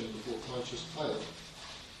confession before Pontius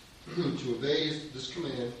Pilate, to obey this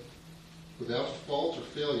command without fault or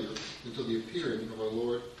failure until the appearing of our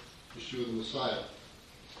Lord Yeshua the Messiah,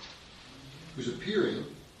 whose appearing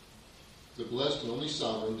the blessed and only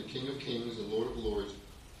sovereign, the King of kings and Lord of lords,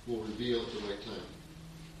 will reveal at the right time.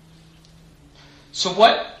 So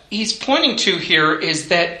what he's pointing to here is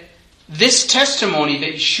that this testimony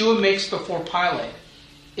that Yeshua makes before Pilate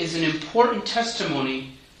is an important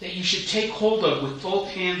testimony that you should take hold of with both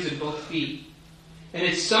hands and both feet. And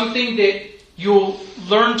it's something that you'll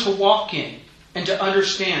learn to walk in and to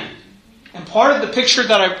understand. And part of the picture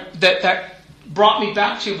that brought me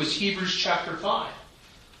back to was Hebrews chapter 5.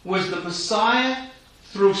 Was the Messiah,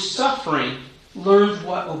 through suffering, learned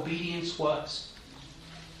what obedience was.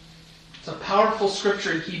 It's a powerful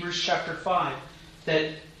scripture in Hebrews chapter 5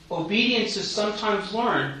 that obedience is sometimes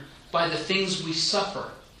learned by the things we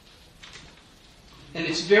suffer. And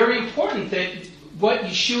it's very important that what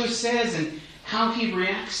Yeshua says and how he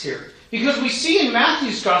reacts here. Because we see in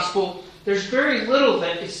Matthew's gospel, there's very little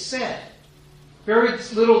that is said. Very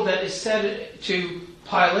little that is said to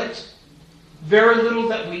Pilate. Very little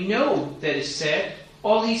that we know that is said.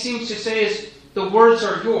 All he seems to say is, the words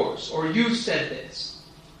are yours, or you said this.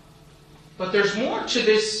 But there's more to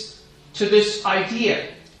this idea.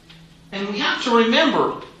 And we have to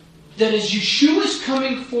remember that as Yeshua is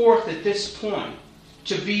coming forth at this point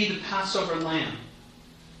to be the Passover lamb,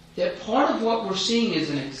 that part of what we're seeing is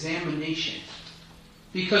an examination.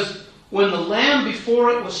 Because when the lamb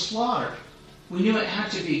before it was slaughtered, we knew it had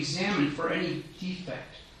to be examined for any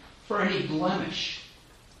defect, for any blemish.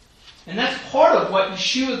 And that's part of what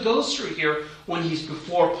Yeshua goes through here when he's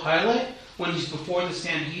before Pilate, when he's before the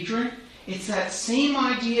Sanhedrin. It's that same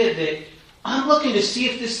idea that I'm looking to see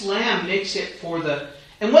if this lamb makes it for the...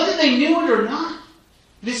 And whether they knew it or not,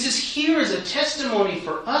 this is here as a testimony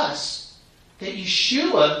for us that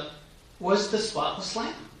Yeshua was the spotless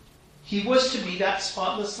lamb. He was to be that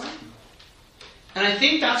spotless lamb. And I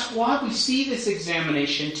think that's why we see this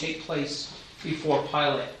examination take place before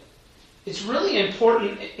Pilate. it's really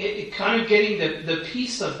important kind of getting the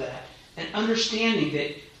piece of that and understanding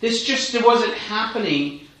that this just wasn't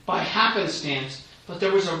happening by happenstance, but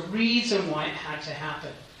there was a reason why it had to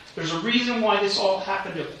happen. There's a reason why this all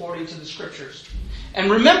happened according to the Scriptures.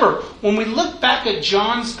 And remember, when we look back at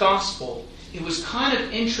John's Gospel, it was kind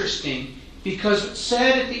of interesting because it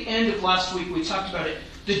said at the end of last week, we talked about it,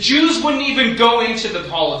 the Jews wouldn't even go into the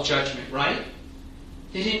Hall of Judgment, right?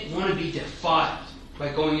 They didn't want to be defiled by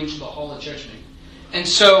going into the Hall of Judgment. And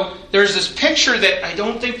so there's this picture that I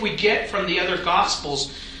don't think we get from the other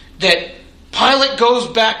Gospels, that Pilate goes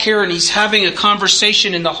back here and he's having a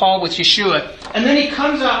conversation in the hall with Yeshua. And then he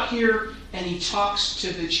comes out here and he talks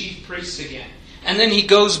to the chief priests again. And then he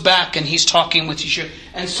goes back and he's talking with Yeshua.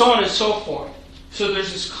 And so on and so forth. So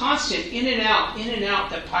there's this constant in and out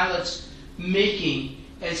that Pilate's making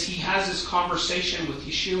as he has this conversation with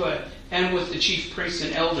Yeshua and with the chief priests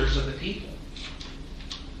and elders of the people.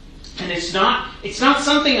 And it's not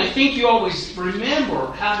something I think you always remember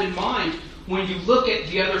or have in mind when you look at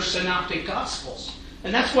the other synoptic Gospels.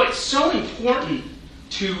 And that's why it's so important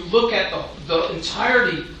to look at the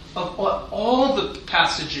entirety of what all the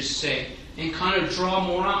passages say and kind of draw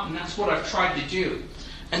more out. And that's what I've tried to do.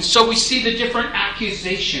 And so we see the different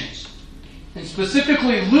accusations. And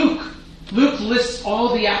specifically Luke lists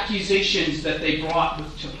all the accusations that they brought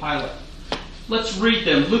to Pilate. Let's read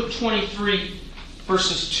them. Luke 23,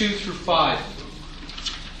 verses 2 through 5.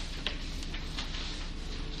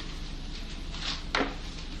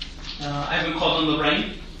 I haven't called on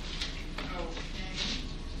Lorraine. Okay.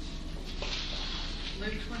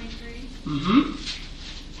 Luke 23? Mm-hmm.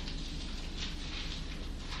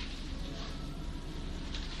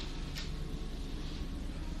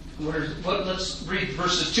 Let's read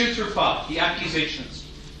verses 2 through 5, the accusations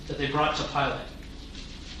that they brought to Pilate.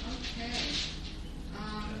 Okay.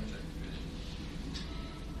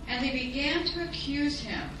 And they began to accuse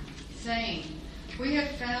him, saying, "We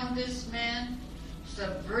have found this man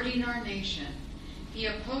subverting our nation. He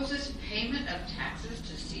opposes payment of taxes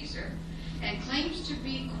to Caesar and claims to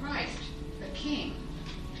be Christ, the King."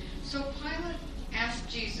 So Pilate asked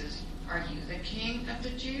Jesus, "Are you the King of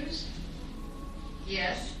the Jews?"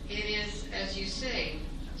 "Yes, it is as you say,"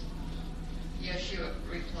 Yeshua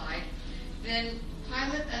replied. Then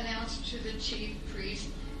Pilate announced to the chief priests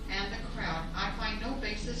and the crowd, "I find no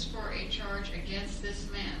basis for a charge against this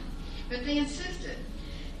man." But they insisted.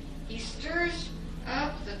 "He stirs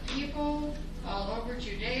up the people all over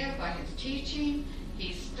Judea by his teaching.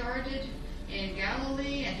 He started in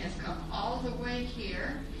Galilee and has come all the way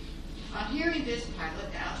here." On hearing this,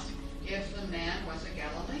 Pilate asked if the man was a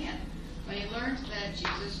Galilean. When he learned that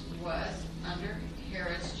Jesus was under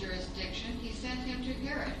Herod's jurisdiction, he sent him to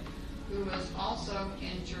Herod, who was also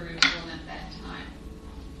in Jerusalem at that time.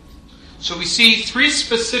 So we see at least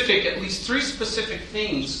three specific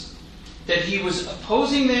things that he was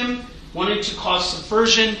opposing them, wanting to cause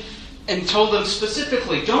subversion, and told them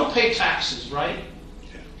specifically, don't pay taxes, right?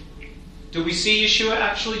 Do we see Yeshua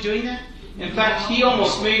actually doing that? In fact, he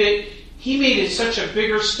almost made it such a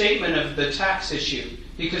bigger statement of the tax issue,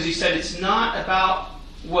 because he said it's not about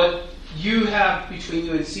what you have between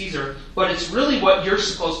you and Caesar, but it's really what you're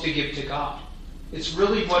supposed to give to God. It's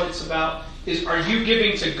really what it's about, is are you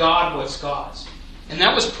giving to God what's God's? And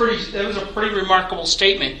that was a pretty remarkable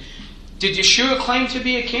statement. Did Yeshua claim to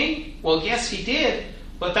be a king? Well, yes, he did,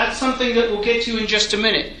 but that's something that we'll get to in just a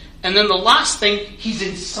minute. And then the last thing, he's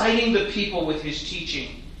inciting the people with his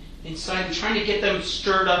teaching. Trying to get them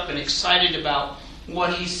stirred up and excited about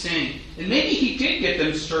what he's saying. And maybe he did get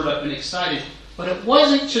them stirred up and excited, but it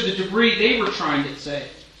wasn't to the degree they were trying to say.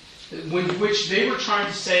 Which they were trying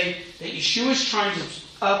to say that Yeshua is trying to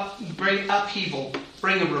bring upheaval,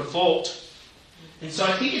 bring a revolt. And so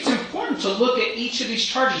I think it's important to look at each of these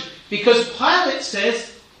charges, because Pilate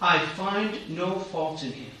says, "I find no fault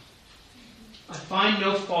in him." I find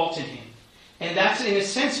no fault in him. And that's in a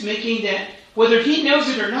sense making that, whether he knows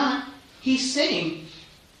it or not, he's saying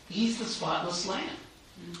he's the spotless lamb.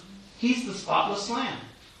 He's the spotless lamb.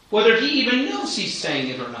 Whether he even knows he's saying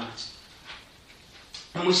it or not.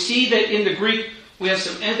 And we see that in the Greek, we have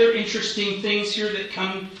some other interesting things here that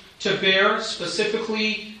come to bear.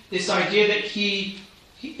 Specifically, this idea that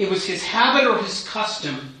it was his habit or his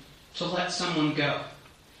custom to let someone go.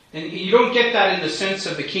 And you don't get that in the sense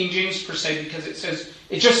of the King James per se, because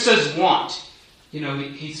it just says want.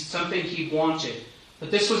 He's something he wanted.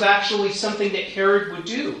 But this was actually something that Herod would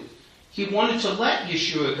do. He wanted to let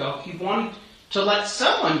Yeshua go. He wanted to let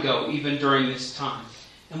someone go even during this time.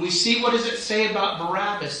 And we see, what does it say about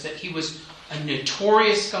Barabbas? That he was a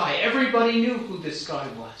notorious guy. Everybody knew who this guy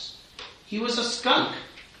was. He was a skunk.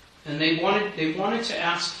 And they wanted to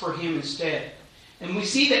ask for him instead. And we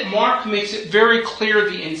see that Mark makes it very clear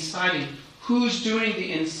the inciting. Who's doing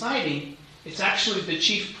the inciting? It's actually the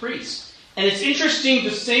chief priest. And it's interesting,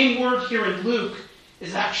 the same word here in Luke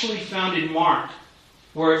is actually found in Mark,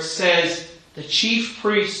 where it says the chief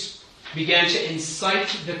priests began to incite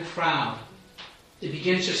the crowd. They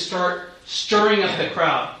began to start stirring up the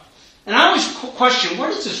crowd. And I always question, where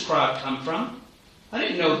does this crowd come from? I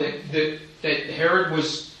didn't know that Herod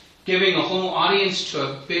was giving a whole audience to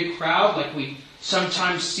a big crowd like we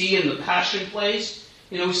sometimes see in the Passion plays.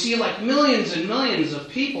 We see like millions and millions of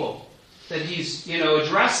people that he's,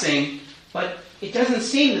 addressing, but it doesn't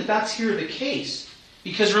seem that that's here the case.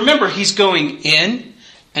 Because remember, he's going in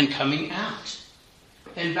and coming out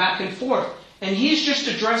and back and forth. And he's just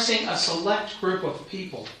addressing a select group of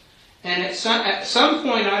people. And at some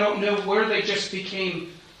point, I don't know where they just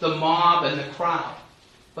became the mob and the crowd.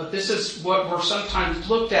 But this is what we're sometimes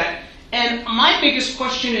looked at. And my biggest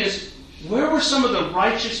question is, where were some of the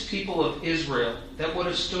righteous people of Israel that would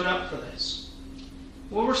have stood up for this?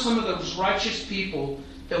 Where were some of those righteous people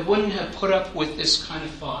that wouldn't have put up with this kind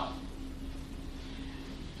of thought?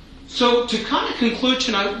 So to kind of conclude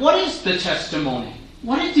tonight, what is the testimony?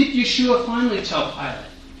 What did Yeshua finally tell Pilate?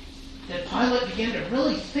 That Pilate began to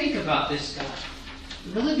really think about this guy.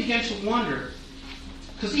 He really began to wonder.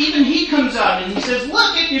 Because even he comes out and he says,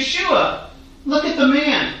 look at Yeshua. Look at the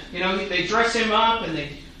man. They dress him up and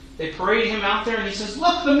they parade him out there and he says,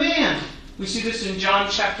 look, the man. We see this in John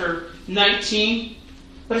chapter 19.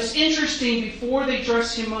 But it's interesting, before they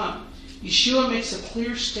dress him up, Yeshua makes a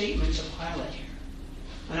clear statement to Pilate here.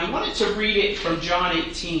 And I wanted to read it from John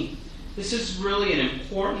 18. This is really an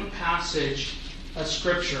important passage of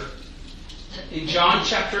Scripture. In John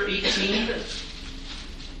chapter 18,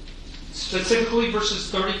 specifically verses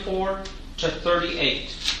 34 to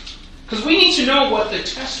 38. Because we need to know what the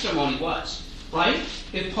testimony was, right?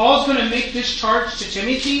 If Paul's going to make this charge to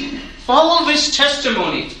Timothy, follow this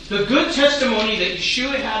testimony, the good testimony that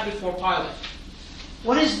Yeshua had before Pilate.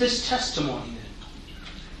 What is this testimony then?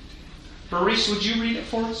 Maurice, would you read it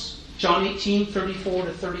for us? John 18, 34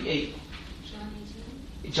 to 38.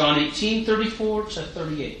 John 18, 34 to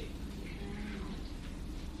 38.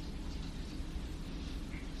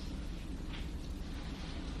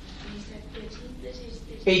 You said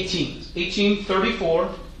 13? 18, 34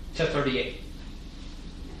 to 38.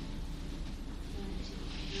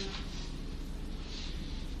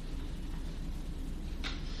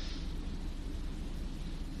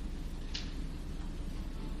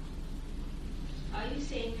 Are you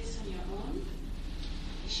saying this on your own?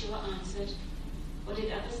 Yeshua answered, or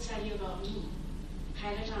did others tell you about me?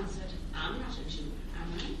 Pilate answered, I'm not a Jew,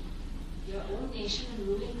 am I? Your own nation and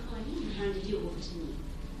ruling Kohanim handed you over to me.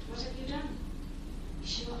 What have you done?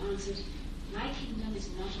 Yeshua answered, my kingdom is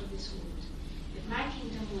not of this world. If my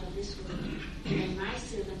kingdom were of this world, then my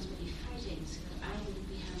servants would be fighting so that I wouldn't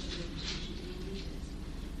be handed over to the Judean leaders.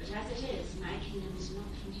 But as it is, my kingdom is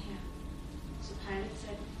not from here. So Pilate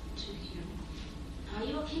said to him, are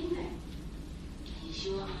you a king then?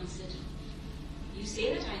 Yeshua answered, you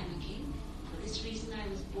say that I am a king. For this reason I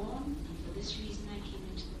was born, and for this reason I came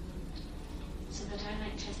into the world, so that I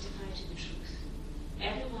might testify to the truth.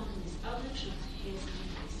 Everyone who is of the truth hears my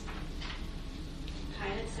voice.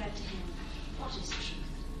 Pilate said to him, what is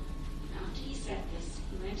truth? And after he said this,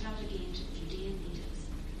 he went out again to the Judean leaders.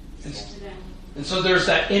 He said to them, and so there's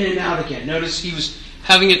that in and out again. Notice he was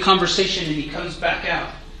having a conversation and he comes back out.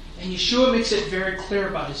 And Yeshua makes it very clear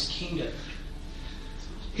about his kingdom.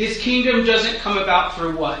 His kingdom doesn't come about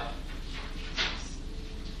through what?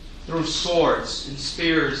 Through swords and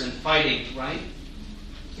spears and fighting, right?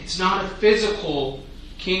 It's not a physical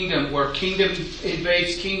kingdom where kingdom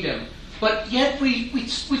invades kingdom. But yet we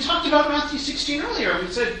talked about Matthew 16 earlier. We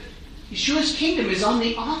said Yeshua's kingdom is on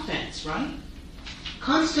the offense, right?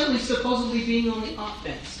 Constantly supposedly being on the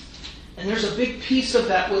offense. And there's a big piece of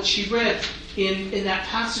that which she read in that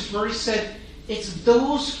passage where he said, it's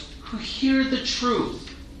those who hear the truth.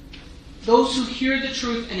 Those who hear the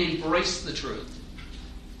truth and embrace the truth.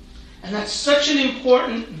 And that's such an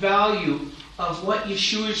important value of what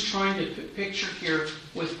Yeshua is trying to picture here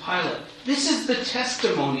with Pilate. This is the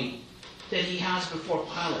testimony that he has before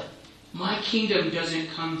Pilate. My kingdom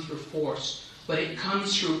doesn't come through force, but it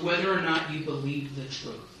comes through whether or not you believe the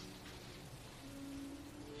truth.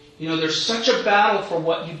 There's such a battle for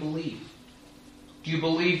what you believe. Do you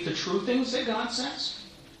believe the true things that God says?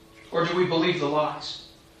 Or do we believe the lies?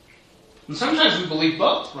 And sometimes we believe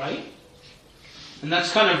both, right? And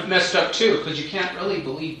that's kind of messed up too, because you can't really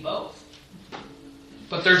believe both.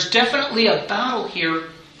 But there's definitely a battle here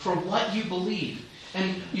for what you believe.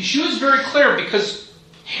 And Yeshua is very clear because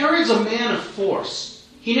Herod's a man of force.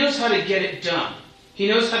 He knows how to get it done. He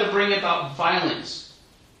knows how to bring about violence.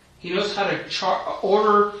 He knows how to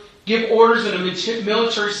give orders in a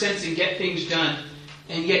military sense and get things done.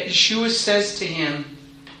 And yet Yeshua says to him,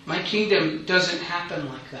 my kingdom doesn't happen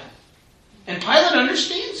like that. And Pilate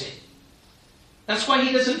understands it. That's why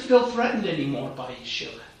he doesn't feel threatened anymore by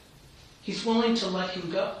Yeshua. He's willing to let him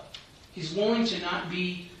go. He's willing to not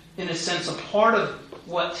be, in a sense, a part of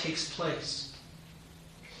what takes place.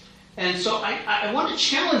 And so I want to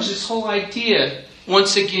challenge this whole idea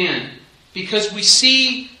once again, because we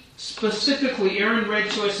see specifically, Aaron read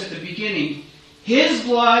to us at the beginning, his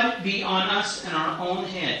blood be on us and our own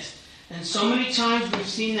heads. And so many times we've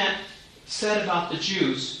seen that said about the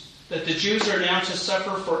Jews, that the Jews are now to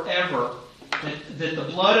suffer forever, that the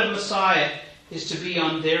blood of Messiah is to be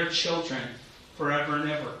on their children forever and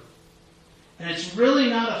ever. And it's really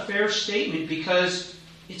not a fair statement, because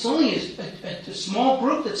it's only a small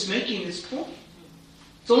group that's making this point.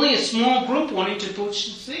 It's only a small group wanting to push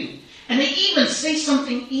this thing. And they even say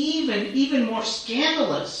something even more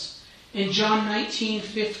scandalous in John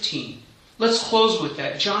 19:15. Let's close with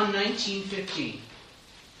that. John 19:15.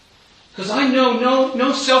 Because I know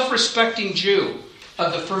no self-respecting Jew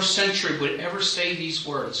of the first century would ever say these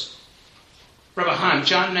words. Rabbi Haim,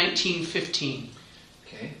 John 19:15.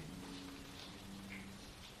 Okay.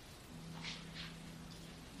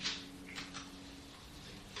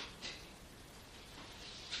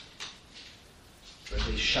 But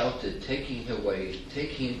they shouted, take him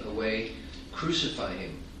away, crucify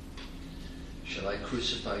him. Shall I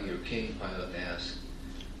crucify your king? Pilate asked.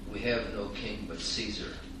 We have no king but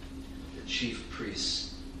Caesar. The chief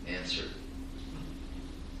priests answered.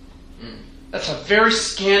 That's a very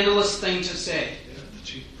scandalous thing to say. Yeah, the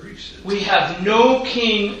chief priest said. We have no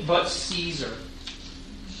king but Caesar.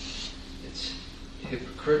 It's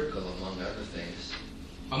hypocritical, among other things.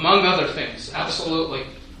 Among other things, absolutely.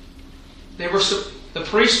 The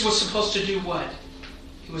priest was supposed to do what?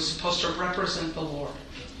 He was supposed to represent the Lord.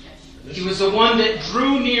 He was the one that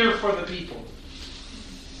drew near for the people.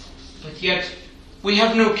 But yet, we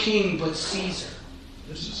have no king but Caesar.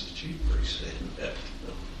 This is the chief priest saying that.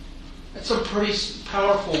 That's some pretty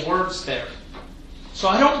powerful words there. So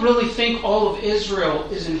I don't really think all of Israel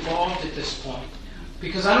is involved at this point,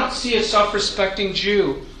 because I don't see a self-respecting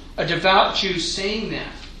Jew, a devout Jew, saying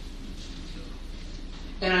that.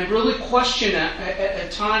 And I really question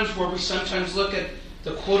at times where we sometimes look at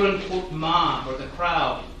the quote-unquote mob or the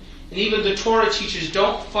crowd. And even the Torah teaches,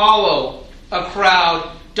 don't follow a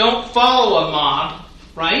crowd, don't follow a mob,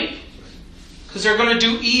 right? Because they're going to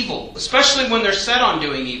do evil, especially when they're set on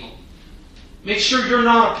doing evil. Make sure you're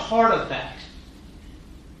not a part of that.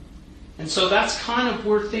 And so that's kind of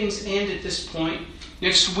where things end at this point.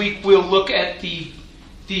 Next week we'll look at the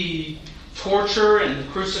torture and the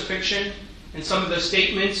crucifixion and some of the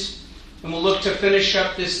statements. And we'll look to finish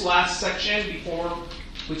up this last section before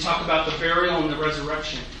we talk about the burial and the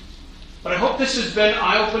resurrection. But I hope this has been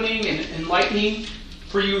eye-opening and enlightening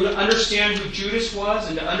for you to understand who Judas was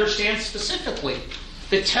and to understand specifically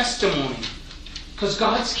the testimony. Because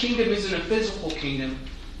God's kingdom isn't a physical kingdom.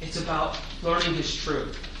 It's about learning His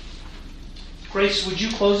truth. Grace, would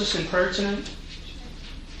you close us in prayer tonight?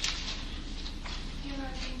 Dear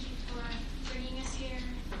Lord, thank you for bringing us here.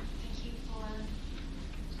 Thank you for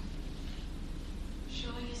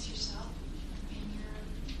showing us yourself in your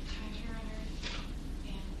time here on earth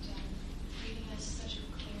and giving us such a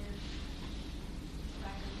clear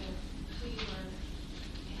record of who you were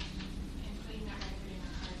and putting that record in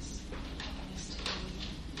our hearts, helping us to believe.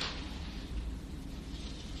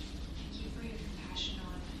 Thank you for your compassion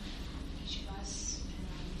on each of us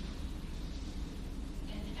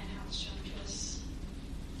and how it's shown to us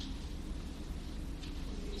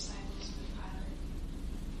with your disciples, with Pilate.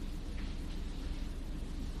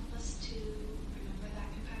 Help us to remember that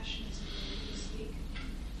compassion as we go through this week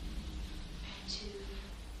and to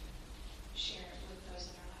share it with those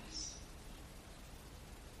in our lives.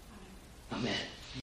 Amen. Amen.